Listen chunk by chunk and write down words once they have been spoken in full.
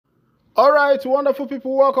All right, wonderful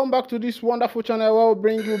people, welcome back to this wonderful channel where we'll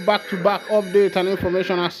bring you back-to-back updates and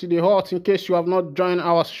information as to the hot. In case you have not joined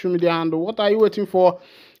our social media handle, what are you waiting for?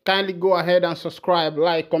 Kindly go ahead and subscribe,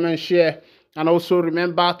 like, comment, share, and also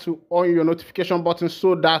remember to on your notification button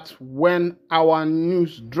so that when our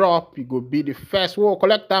news drop, you go be the first. We'll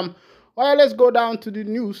collect them. All right, let's go down to the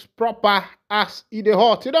news proper as it is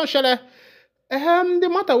hot. You don't share. The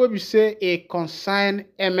matter wey be say e concern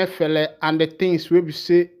MFL and the things wey be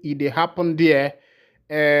say e dey happen there,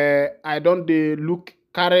 I don dey look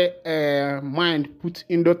carry mind put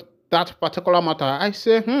in that particular matter. I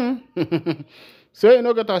say, say you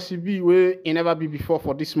no get as e be wey e never be before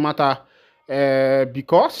for this matter,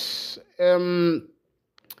 because every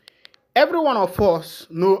one of us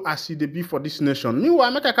know as e dey be for this nation.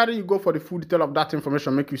 Meanwhile, make I carry you go for the full detail of that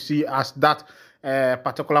information, make you see as that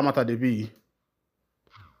particular matter dey be.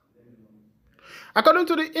 According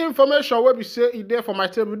to the information wey be say e dey for my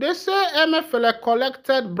table, they say MFL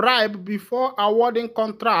collected bribe before awarding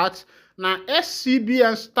contracts. Now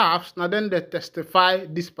SCBN staffs, now then they testify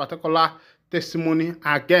this particular testimony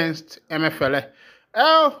against MFL.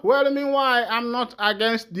 Well, meanwhile, I'm not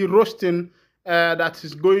against the roasting that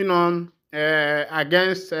is going on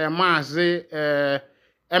against Mazi'S,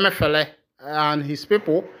 MFL and his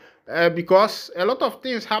people. Because a lot of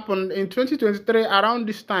things happened in 2023 around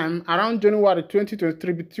this time, around January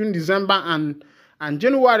 2023, between December and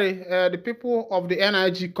January, the people of the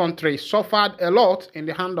NIG country suffered a lot in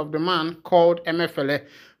the hand of the man called MFL.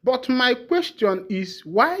 But my question is,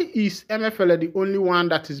 why is MFL the only one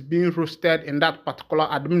that is being roasted in that particular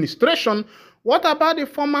administration? What about the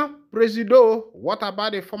former presido? What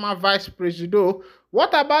about the former vice presido?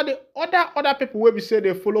 What about the other people where we say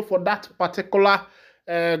they follow for that particular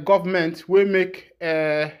government will make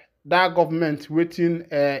that government waiting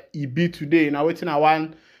e be today now waiting I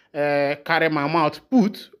want carry my mouth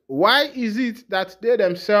put? Why is it that they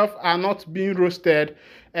themselves are not being roasted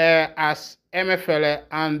as MFL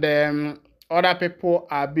and other people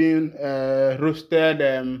are being roasted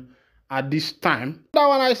at this time? That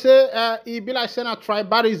one I say it be like saying a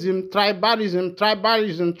tribalism.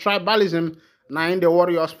 Now in the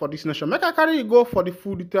warriors for this nation. Make I carry you go for the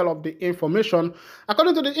full detail of the information.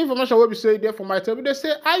 According to the information we say there for my table, they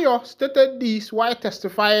say Ayo stated this while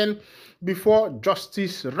testifying before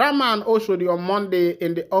Justice Rahman Oshodi on Monday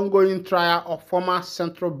in the ongoing trial of former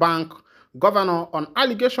central bank governor on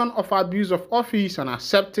allegation of abuse of office and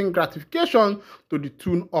accepting gratification to the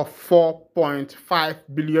tune of 4.5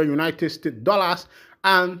 billion United States dollars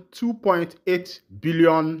and 2.8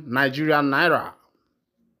 billion Nigerian naira.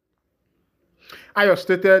 Ayo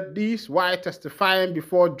stated this while testifying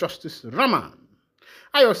before Justice Rahman.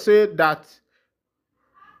 Ayo said that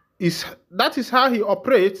is how he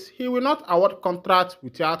operates. He will not award contracts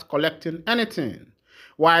without collecting anything.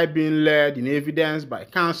 While being led in evidence by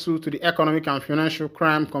counsel to the Economic and Financial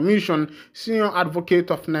Crime Commission, Senior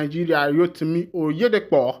Advocate of Nigeria, Yotimi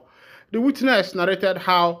Oyedepo, the witness narrated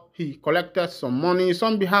how he collected some monies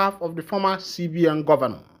on behalf of the former CBN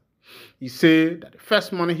governor. He said that the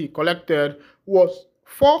first money he collected was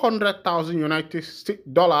 400,000 United States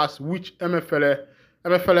dollars, which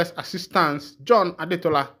MFL's assistant John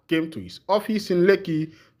Adetola came to his office in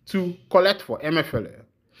Lekki to collect for MFL.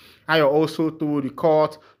 Ayo also told the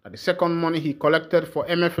court that the second money he collected for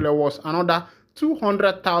MFL was another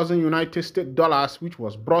 200,000 United States dollars, which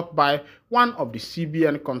was brought by one of the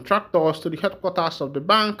CBN contractors to the headquarters of the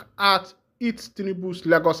bank at its Tinubu's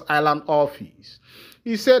Lagos Island office.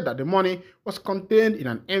 He said that the money was contained in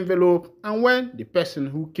an envelope, and when the person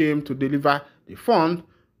who came to deliver the fund,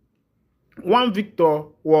 one Victor,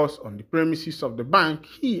 was on the premises of the bank,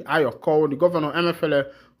 he, Ayo, called the governor MFL,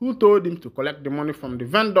 who told him to collect the money from the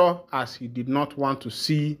vendor as he did not want to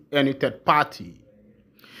see any third party.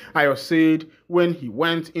 Ayo said when he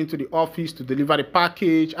went into the office to deliver the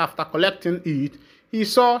package after collecting it, he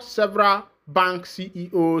saw several bank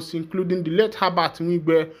CEOs, including the late Herbert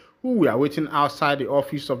Nwigwe, who were waiting outside the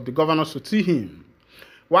office of the governor to see him.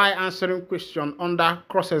 While answering questions under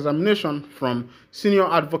cross-examination from Senior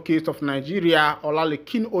Advocate of Nigeria,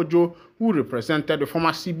 Olalekin Ojo, who represented the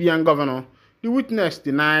former CBN governor, the witness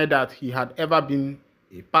denied that he had ever been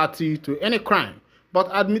a party to any crime, but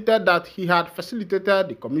admitted that he had facilitated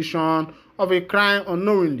the commission of a crime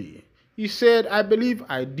unknowingly. He said, "I believe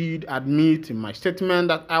I did admit in my statement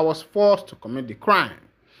that I was forced to commit the crime.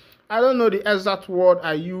 I don't know the exact word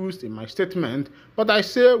I used in my statement, but I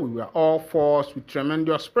say we were all forced with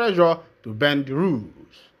tremendous pressure to bend the rules."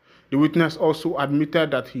 The witness also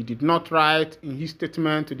admitted that he did not write in his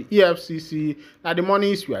statement to the EFCC that the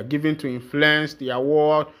monies were given to influence the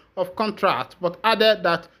award of contract, but added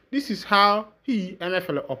that this is how he,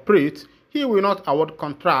 MFL, operates. He will not award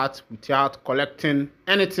contracts without collecting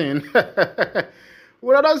anything.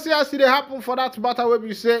 We don't see how it happen for that matter where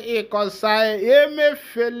we say, hey, cause I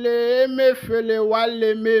emefele,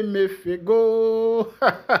 wale me go.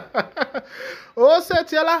 Oh,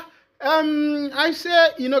 Setiela, I say,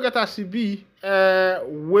 you know, get as be,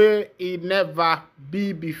 where it never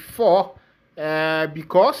be before,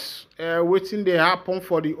 because, waiting they happen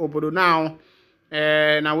for the obodo now,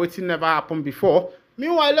 now waiting never happened before.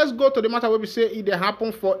 Meanwhile, let's go to the matter where we say it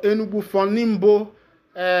happened for Enugu, for Nimbo.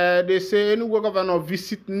 They say Enugu governor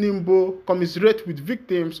visit Nimbo, commiserate with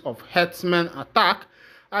victims of herdsmen attack.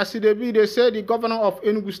 As they say the governor of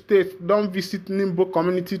Enugu State don't visit Nimbo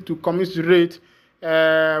community to commiserate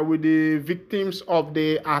with the victims of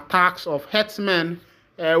the attacks of herdsmen.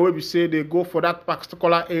 Where we say they go for that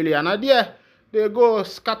particular area. Now there, they go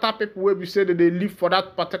scatter people where we say that they live for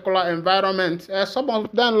that particular environment. Some of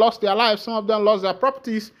them lost their lives, some of them lost their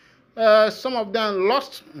properties, some of them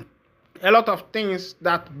lost a lot of things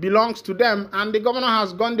that belongs to them, and the governor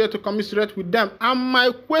has gone there to commiserate with them. And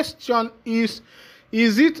my question is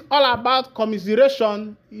it all about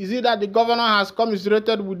commiseration? Is it that the governor has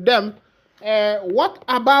commiserated with them? What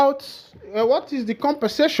about, what is the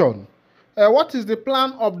compensation? What is the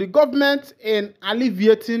plan of the government in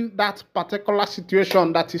alleviating that particular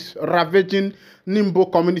situation that is ravaging Nimbo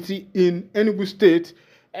community in Enugu State?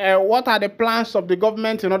 What are the plans of the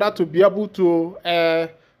government in order to be able to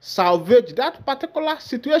salvage that particular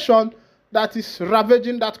situation that is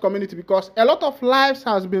ravaging that community? Because a lot of lives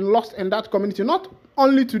has been lost in that community, not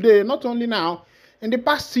only today, not only now. In the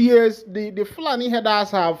past years, the Fulani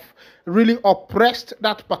herders have really oppressed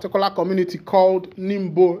that particular community called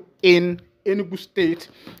Nimbo in Enugu State.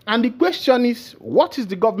 And the question is, what is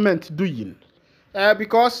the government doing?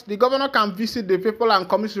 Because the governor can visit the people and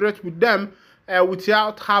commiserate with them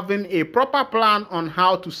without having a proper plan on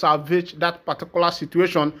how to salvage that particular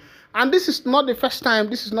situation. And this is not the first time,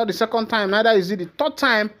 this is not the second time, neither is it the third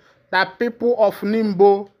time that people of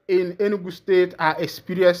Nimbo in Enugu State are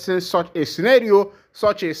experiencing such a scenario,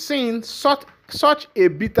 such a scene, such a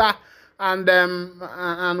bitter and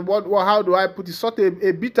how do I put it? Such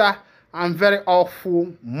a bitter and very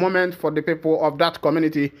awful moment for the people of that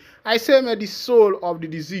community. I say, may the soul of the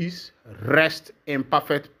deceased rest in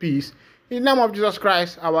perfect peace. In the name of Jesus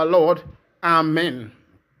Christ, our Lord. Amen.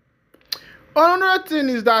 Another thing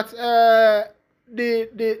is that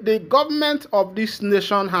the government of this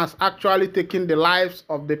nation has actually taken the lives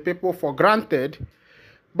of the people for granted.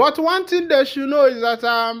 But one thing they should know is that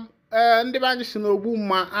another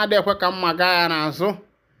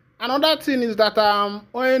thing is that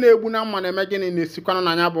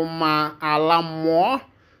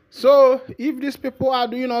so if these people are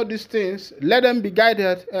doing all these things, let them be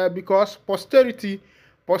guided, because posterity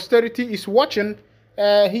is watching.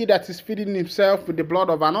 He that is feeding himself with the blood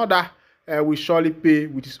of another will surely pay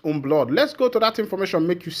with his own blood. Let's go to that information,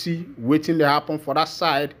 make you see waiting to happen for that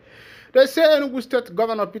side. They say Enugu State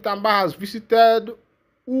Governor Peter Mba has visited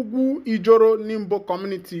Ugu Ijoro Nimbo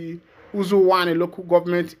community, Uzuwani local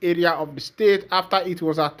government area of the state, after it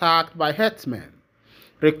was attacked by herdsmen.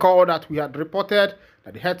 Recall that we had reported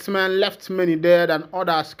that the herdsmen left many dead and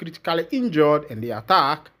others critically injured in the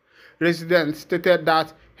attack. Residents stated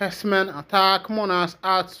that herdsmen attacked mourners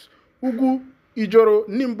at Ugu Ijoro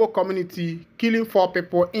Nimbo community, killing 4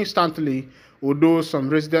 people instantly. Although some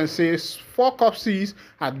residents say 4 corpses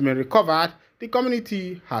had been recovered, the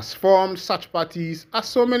community has formed search parties as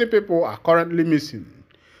so many people are currently missing.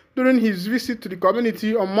 During his visit to the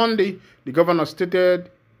community on Monday, the governor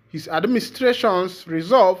stated his administration's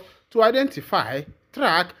resolve to identify,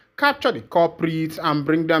 track, capture the culprits and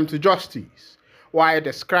bring them to justice, while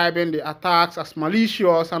describing the attacks as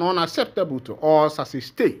malicious and unacceptable to us as a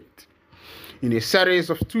state. In a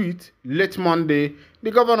series of tweets late Monday,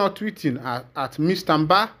 the governor tweeting at Mr.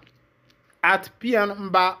 Mba at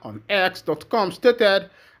pnmba on x.com stated,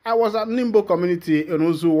 "I was at Nimbo community in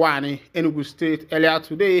Uzuwani, Enugu State earlier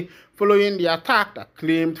today following the attack that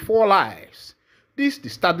claimed 4 lives. This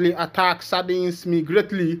dastardly attack saddens me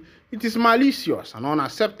greatly. It is malicious and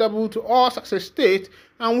unacceptable to us as a state,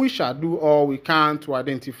 and we shall do all we can to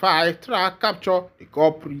identify, track, capture the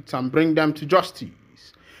culprits and bring them to justice.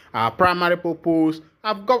 Our primary purpose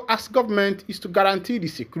as government is to guarantee the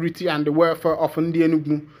security and the welfare of Ndi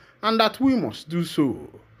Enugu, and that we must do so.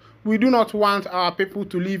 We do not want our people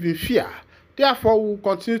to live in fear. Therefore, we will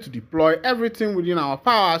continue to deploy everything within our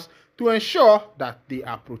powers to ensure that they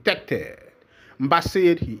are protected." Mba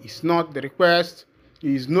said he is noted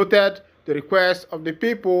the request of the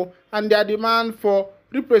people and their demand for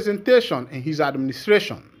representation in his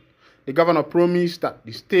administration. The governor promised that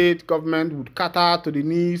the state government would cater to the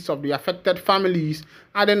needs of the affected families,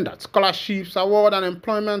 adding that scholarships, award, and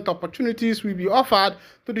employment opportunities will be offered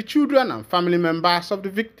to the children and family members of the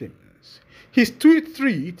victims. His tweet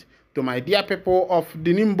read, "To my dear people of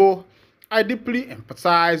the Nimbo, I deeply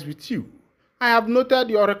empathize with you. I have noted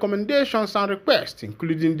your recommendations and requests,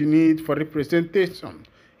 including the need for representation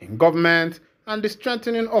in government and the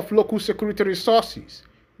strengthening of local security resources.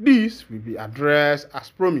 This will be addressed as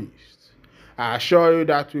promised. I assure you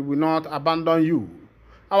that we will not abandon you.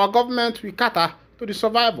 Our government will cater to the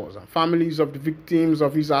survivors and families of the victims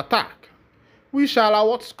of his attack. We shall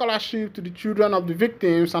award scholarships to the children of the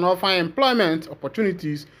victims and offer employment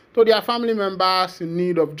opportunities to their family members in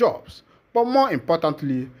need of jobs. But more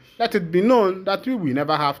importantly, let it be known that we will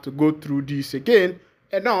never have to go through this again.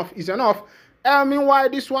 Enough is enough."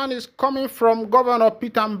 Meanwhile, this one is coming from Governor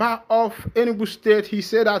Peter Mbah of Enugu State. He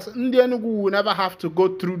said that Ndi Enugu will never have to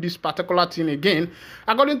go through this particular thing again.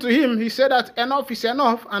 According to him, he said that enough is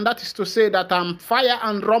enough, and that is to say that fire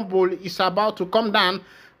and rumble is about to come down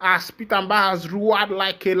as Peter Mbah has roared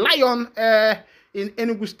like a lion in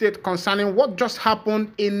Enugu State concerning what just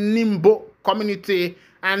happened in Nimbo community.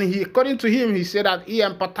 And according to him, he said that he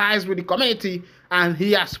empathized with the community, and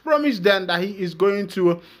he has promised them that he is going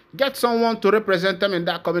to get someone to represent them in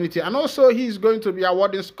that community. And also, he is going to be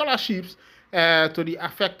awarding scholarships to the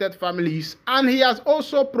affected families. And he has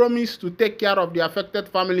also promised to take care of the affected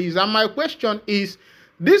families. And my question is,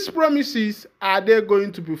 these promises, are they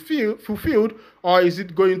going to be fulfilled, or is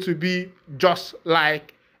it going to be just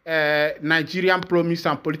like Nigerian promise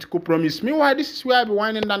and political promise? Meanwhile, this is where I'll be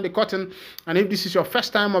winding down the curtain. And if this is your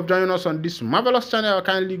first time of joining us on this marvelous channel,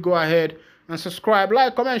 kindly go ahead and subscribe,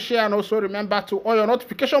 like, comment, share, and also remember to on your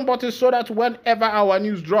notification button so that whenever our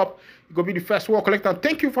news drop, you will be the first one to collect. And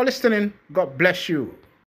thank you for listening. God bless you.